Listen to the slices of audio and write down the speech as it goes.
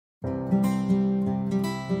Hello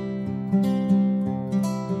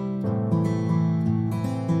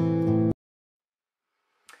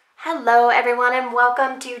everyone and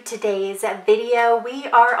welcome to today's video. We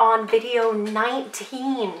are on video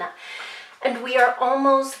 19 and we are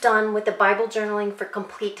almost done with the Bible Journaling for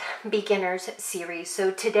Complete Beginners series.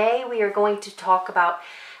 So today we are going to talk about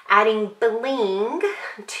adding bling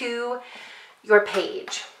to your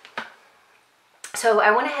page. So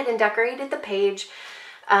I went ahead and decorated the page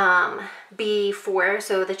before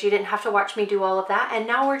so that you didn't have to watch me do all of that. And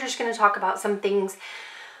now we're just going to talk about some things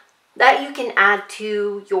that you can add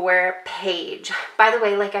to your page. By the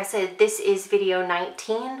way, like I said, this is video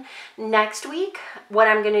 19. Next week, what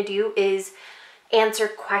I'm going to do is answer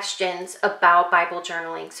questions about Bible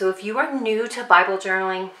journaling. So if you are new to Bible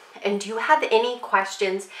journaling and you have any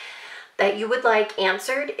questions that you would like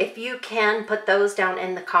answered, if you can put those down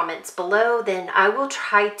in the comments below, then I will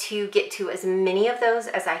try to get to as many of those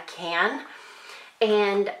as I can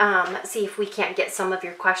and see if we can't get some of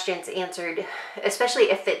your questions answered,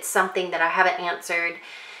 especially if it's something that I haven't answered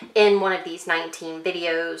in one of these 19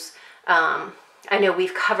 videos. I know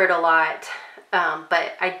we've covered a lot,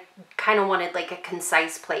 but I kind of wanted like a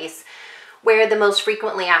concise place where the most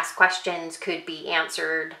frequently asked questions could be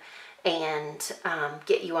answered and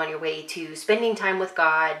get you on your way to spending time with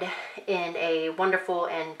God in a wonderful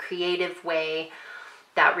and creative way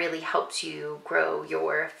that really helps you grow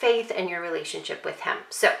your faith and your relationship with Him.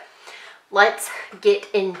 So let's get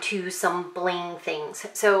into some bling things.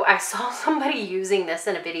 So I saw somebody using this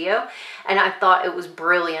in a video and I thought it was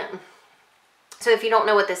brilliant. So if you don't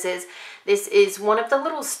know what this is one of the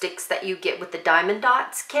little sticks that you get with the diamond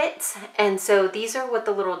dots kits. And so these are what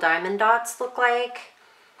the little diamond dots look like.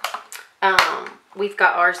 We've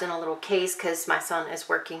got ours in a little case because my son is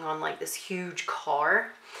working on like this huge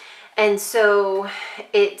car. And so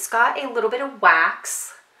it's got a little bit of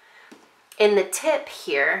wax in the tip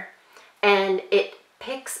here and it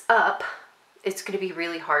picks up, it's going to be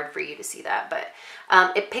really hard for you to see that, but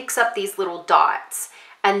it picks up these little dots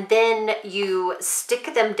and then you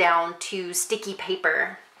stick them down to sticky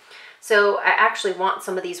paper. So I actually want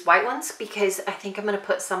some of these white ones because I think I'm going to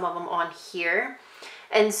put some of them on here.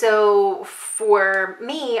 And so for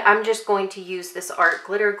me, I'm just going to use this art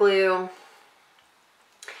glitter glue.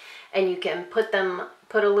 And you can put a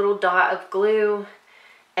little dot of glue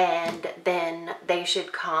and then they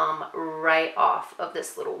should come right off of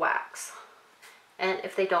this little wax. And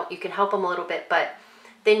if they don't, you can help them a little bit, but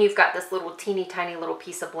then you've got this little teeny tiny little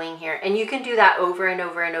piece of bling here. And you can do that over and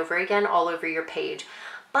over and over again all over your page.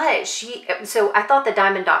 But so I thought the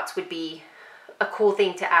diamond dots would be a cool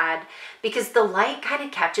thing to add because the light kind of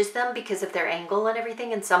catches them because of their angle and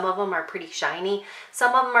everything. And some of them are pretty shiny.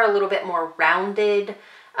 Some of them are a little bit more rounded.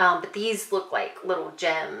 But these look like little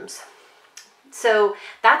gems. So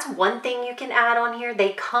that's one thing you can add on here.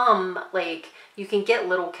 They come like, you can get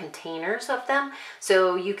little containers of them.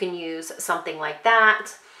 So you can use something like that.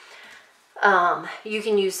 You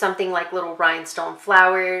can use something like little rhinestone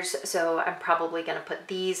flowers. So I'm probably going to put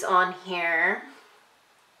these on here.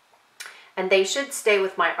 And they should stay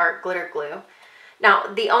with my art glitter glue. Now,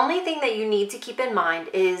 the only thing that you need to keep in mind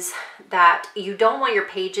is that you don't want your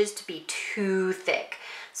pages to be too thick.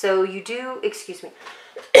 So you do, excuse me,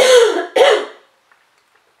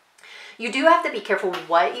 you do have to be careful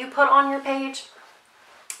what you put on your page,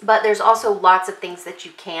 but there's also lots of things that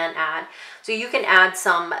you can add. So you can add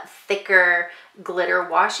some thicker glitter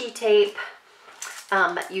washi tape.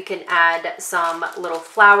 You can add some little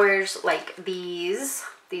flowers like these.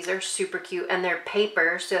 These are super cute and they're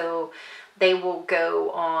paper, so they will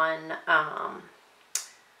go on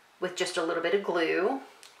with just a little bit of glue.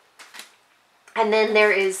 And then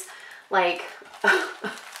there is like,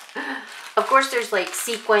 of course there's like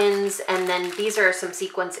sequins, and then these are some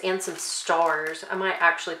sequins and some stars. I might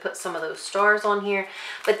actually put some of those stars on here,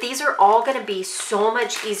 but these are all going to be so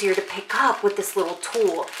much easier to pick up with this little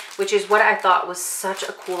tool, which is what I thought was such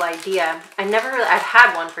a cool idea. I've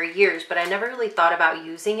had one for years, but I never really thought about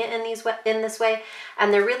using it in this way.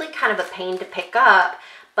 And they're really kind of a pain to pick up,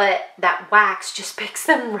 but that wax just picks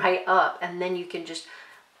them right up, and then you can just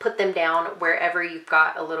put them down wherever you've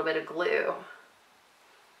got a little bit of glue.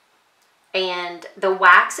 And the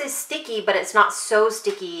wax is sticky, but it's not so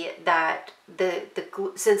sticky that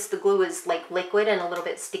since the glue is like liquid and a little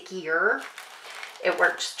bit stickier, it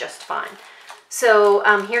works just fine. So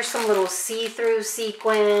here's some little see-through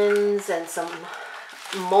sequins and some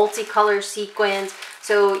multicolor sequins.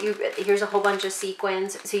 So here's a whole bunch of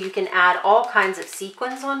sequins. So you can add all kinds of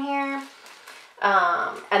sequins on here.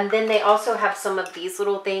 And then they also have some of these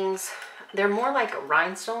little things. They're more like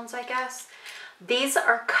rhinestones, I guess. These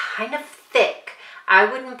are kind of thick. I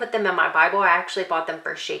wouldn't put them in my Bible. I actually bought them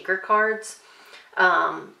for shaker cards.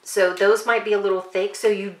 So those might be a little thick. So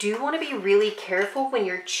you do want to be really careful when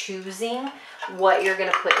you're choosing what you're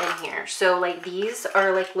going to put in here. So like these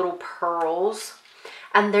are like little pearls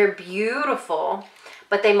and they're beautiful,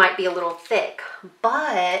 but they might be a little thick.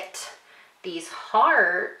 But these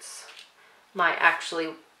hearts might actually,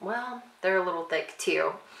 well, they're a little thick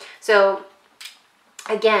too. So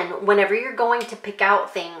again, whenever you're going to pick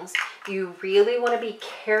out things, you really want to be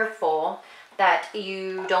careful that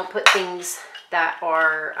you don't put things that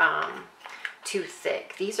are too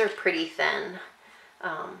thick. These are pretty thin.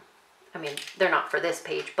 I mean, they're not for this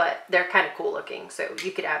page, but they're kind of cool looking. So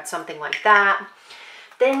you could add something like that.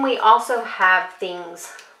 Then we also have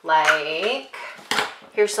things like,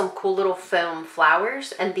 here's some cool little foam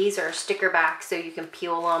flowers, and these are sticker back, so you can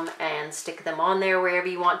peel them and stick them on there wherever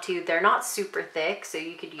you want to. They're not super thick, so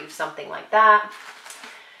you could use something like that.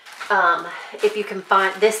 If you can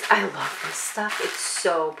find this, I love this stuff. It's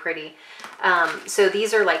so pretty. So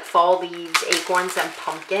these are like fall leaves, acorns, and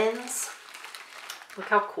pumpkins. Look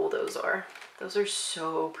how cool those are. Those are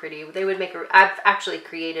so pretty. They would make I've actually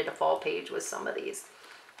created a fall page with some of these.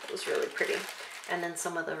 It was really pretty. And then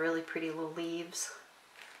some of the really pretty little leaves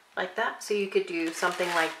like that. So you could do something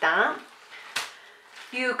like that.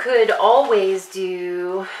 You could always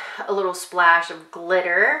do a little splash of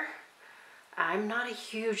glitter. I'm not a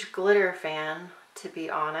huge glitter fan, to be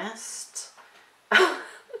honest.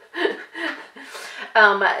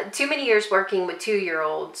 Too many years working with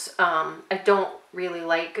 2-year-olds. I don't really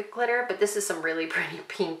like glitter, but this is some really pretty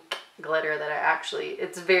pink glitter that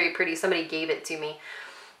it's very pretty. Somebody gave it to me.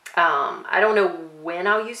 I don't know when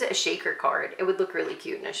I'll use it. A shaker card. It would look really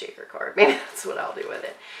cute in a shaker card. Maybe that's what I'll do with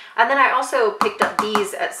it. And then I also picked up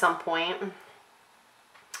these at some point.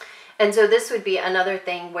 And so this would be another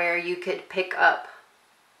thing where you could pick up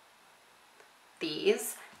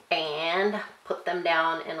these and put them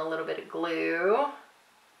down in a little bit of glue.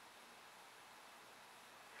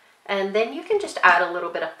 And then you can just add a little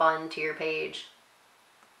bit of fun to your page.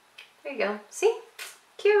 There you go. See?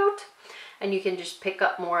 Cute. And you can just pick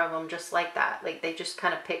up more of them just like that. Like they just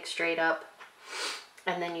kind of pick straight up.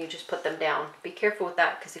 And then you just put them down. Be careful with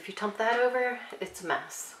that, because if you dump that over, it's a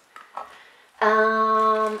mess.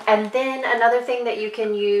 And then another thing that you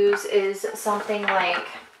can use is something like,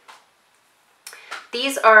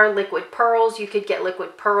 these are liquid pearls. You could get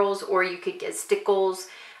liquid pearls or you could get stickles.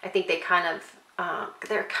 I think they kind of,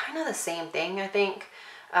 they're kind of the same thing, I think.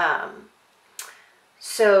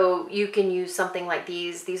 So you can use something like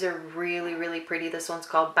these. These are really, really pretty. This one's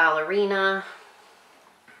called Ballerina.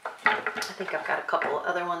 I think I've got a couple of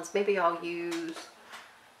other ones. Maybe I'll use,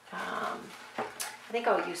 I think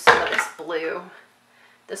I'll use some of this blue.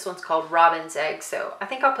 This one's called Robin's Egg, so I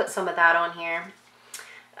think I'll put some of that on here.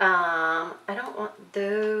 I don't want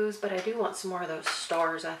those, but I do want some more of those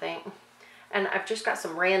stars, I think. And I've just got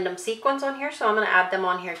some random sequins on here, so I'm going to add them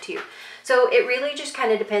on here too. So it really just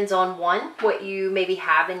kind of depends on, 1, what you maybe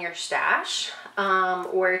have in your stash,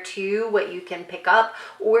 or 2, what you can pick up,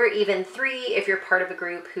 or even 3, if you're part of a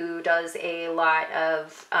group who does a lot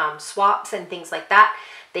of swaps and things like that,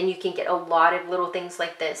 then you can get a lot of little things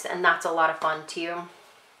like this, and that's a lot of fun too.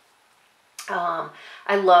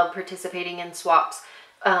 I love participating in swaps.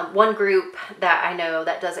 One group that I know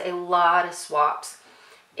that does a lot of swaps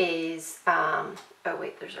is, oh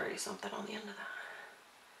wait, there's already something on the end of that,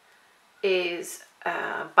 is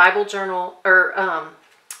Bible Journal, or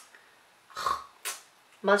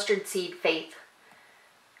Mustard Seed Faith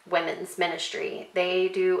Women's Ministry. They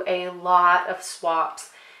do a lot of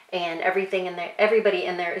swaps, and everything in there, everybody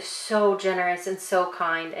in there is so generous and so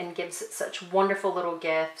kind and gives such wonderful little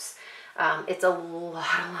gifts. It's a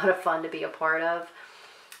lot of fun to be a part of.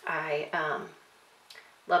 I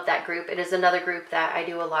love that group. It is another group that I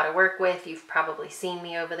do a lot of work with. You've probably seen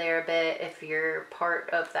me over there a bit if you're part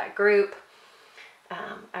of that group.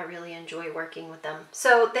 I really enjoy working with them.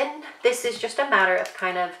 So then this is just a matter of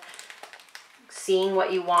kind of seeing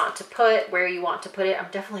what you want to put, where you want to put it. I'm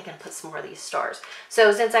definitely going to put some more of these stars.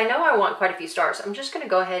 So since I know I want quite a few stars, I'm just going to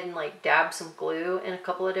go ahead and like dab some glue in a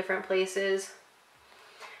couple of different places.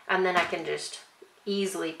 And then I can just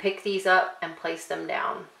easily pick these up and place them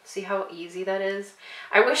down. See how easy that is?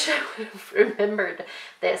 I wish I would have remembered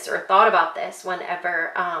this or thought about this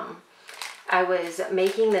whenever I was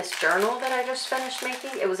making this journal that I just finished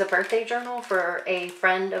making. It was a birthday journal for a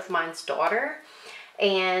friend of mine's daughter.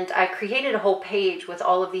 And I created a whole page with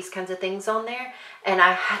all of these kinds of things on there. And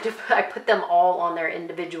I put them all on there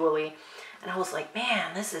individually. And I was like,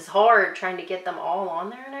 man, this is hard trying to get them all on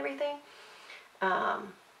there and everything.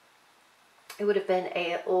 It would have been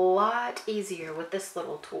a lot easier with this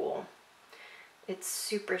little tool. It's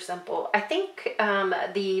super simple. I think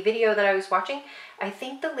the video that I was watching, I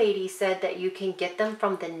think the lady said that you can get them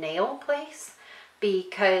from the nail place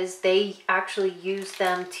because they actually use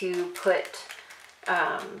them to put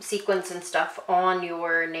sequins and stuff on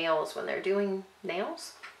your nails when they're doing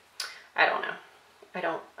nails. I don't know. I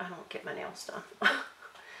don't get my nails done.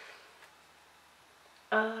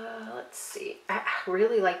 Let's see. I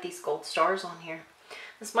really like these gold stars on here.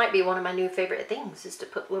 This might be one of my new favorite things, is to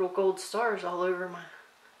put little gold stars all over my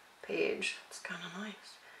page. It's kind of nice.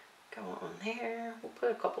 Go on there. We'll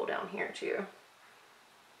put a couple down here too.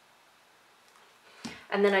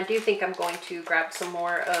 And then I do think I'm going to grab some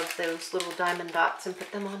more of those little diamond dots and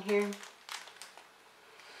put them on here.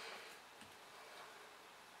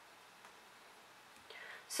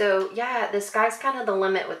 So yeah, the sky's kind of the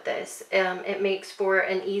limit with this. It makes for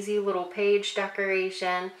an easy little page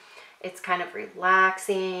decoration. It's kind of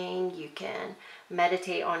relaxing. You can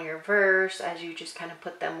meditate on your verse as you just kind of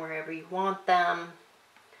put them wherever you want them.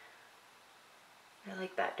 I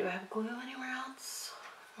like that. Do I have glue anywhere else?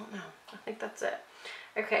 I don't know. I think that's it.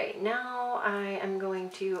 Okay, now I am going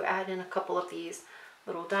to add in a couple of these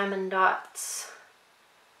little diamond dots.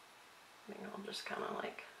 I think I'll just kind of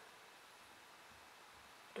like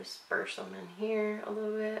disperse them in here a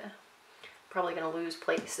little bit. Probably gonna lose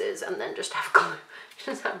places and then just have glue,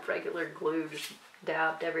 just have regular glue just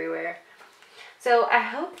dabbed everywhere. So I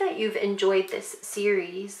hope that you've enjoyed this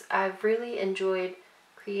series. I've really enjoyed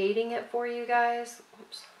creating it for you guys.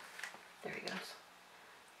 Oops, there he goes.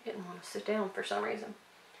 He didn't want to sit down for some reason.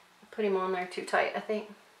 I put him on there too tight, I think.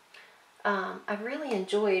 I've really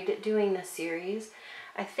enjoyed doing this series.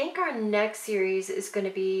 I think our next series is going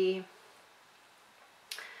to be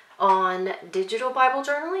on digital Bible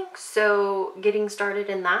journaling, so getting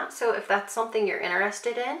started in that. So if that's something you're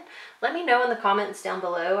interested in, let me know in the comments down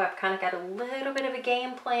below. I've kind of got a little bit of a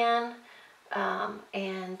game plan,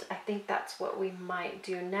 and I think that's what we might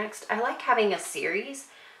do next. I like having a series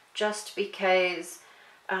just because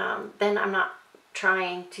then I'm not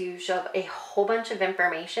trying to shove a whole bunch of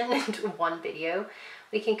information into one video.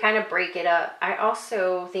 We can kind of break it up. I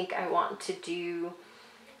also think I want to do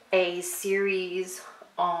a series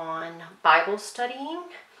on Bible studying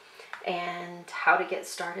and how to get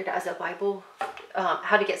started as a Bible,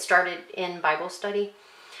 how to get started in Bible study.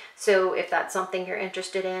 So if that's something you're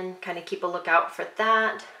interested in, kind of keep a lookout for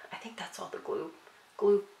that. I think that's all the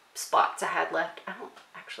glue spots I had left. I don't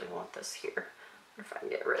actually want this here. Or if I can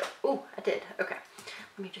get rid of, oh, I did. Okay,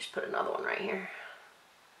 let me just put another one right here.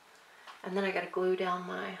 And then I got to glue down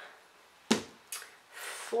my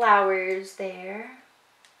flowers there.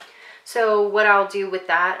 So what I'll do with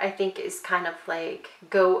that, I think, is kind of like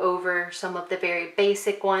go over some of the very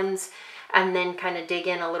basic ones and then kind of dig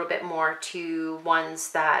in a little bit more to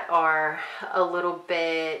ones that are a little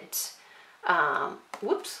bit,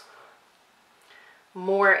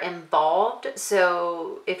 more involved.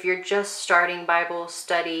 So if you're just starting Bible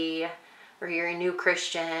study or you're a new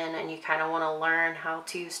Christian and you kind of want to learn how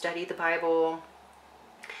to study the Bible,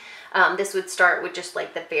 this would start with just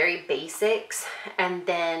like the very basics, and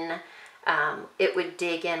then it would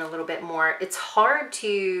dig in a little bit more. It's hard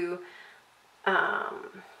to,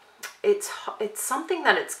 it's something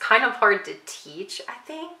that it's kind of hard to teach, I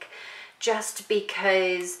think, just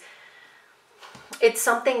because it's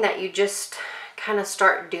something that you just kind of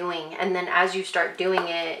start doing, and then as you start doing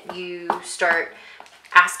it, you start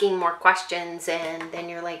asking more questions, and then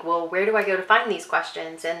you're like, well, where do I go to find these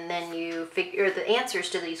questions? And then you figure the answers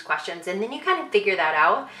to these questions, and then you kind of figure that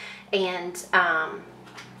out, and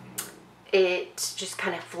it just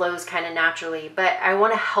kind of flows kind of naturally. But I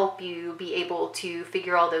want to help you be able to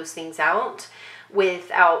figure all those things out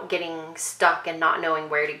without getting stuck and not knowing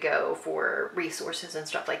where to go for resources and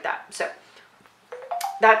stuff like that. So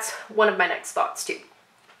that's one of my next thoughts too.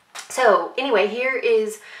 So anyway, here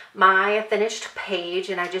is my finished page,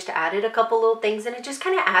 and I just added a couple little things, and it just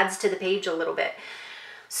kind of adds to the page a little bit.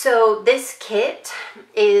 So this kit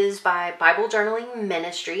is by Bible Journaling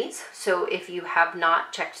Ministries. So if you have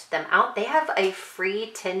not checked them out, they have a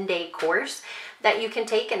free 10-day course that you can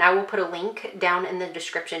take, and I will put a link down in the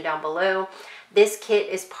description down below. This kit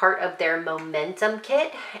is part of their Momentum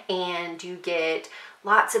kit, and you get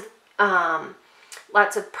lots of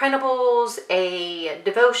printables, a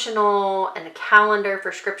devotional, and a calendar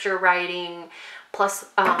for scripture writing, plus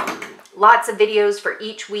lots of videos for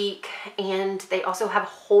each week. And they also have a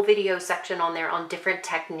whole video section on there on different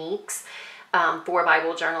techniques for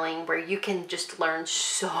Bible journaling, where you can just learn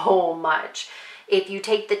so much. If you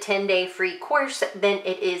take the 10-day free course, then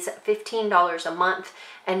it is $15 a month.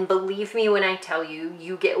 And believe me when I tell you,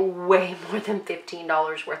 you get way more than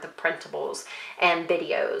 $15 worth of printables and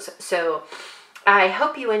videos. So I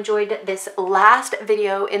hope you enjoyed this last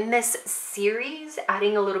video in this series,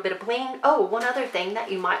 adding a little bit of bling. Oh, one other thing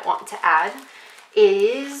that you might want to add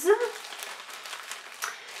is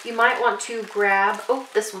you might want to grab, oh,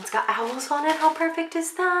 this one's got owls on it. How perfect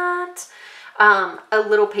is that? A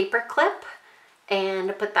little paper clip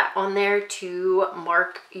and put that on there to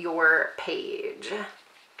mark your page.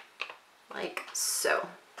 Like so.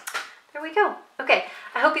 There we go. Okay,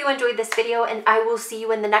 I hope you enjoyed this video and I will see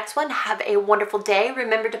you in the next one. Have a wonderful day.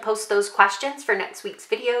 Remember to post those questions for next week's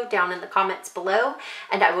video down in the comments below,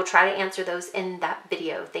 and I will try to answer those in that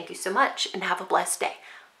video. Thank you so much and have a blessed day.